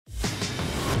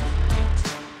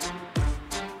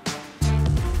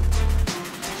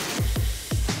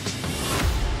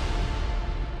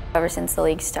Ever since the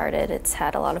league started, it's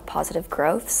had a lot of positive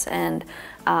growths, and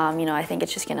I think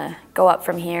it's just going to go up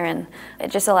from here, and it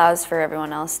just allows for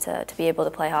everyone else to be able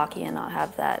to play hockey and not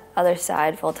have that other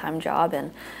side full-time job,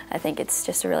 and I think it's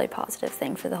just a really positive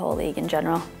thing for the whole league in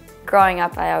general. Growing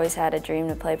up, I always had a dream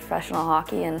to play professional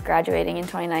hockey, and graduating in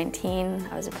 2019,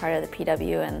 I was a part of the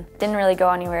PW and didn't really go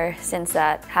anywhere since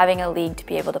that. Having a league to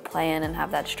be able to play in and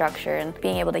have that structure and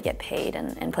being able to get paid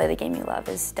and play the game you love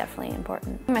is definitely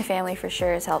important. My family for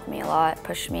sure has helped me a lot,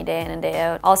 pushed me day in and day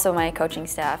out. Also my coaching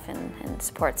staff and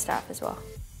support staff as well.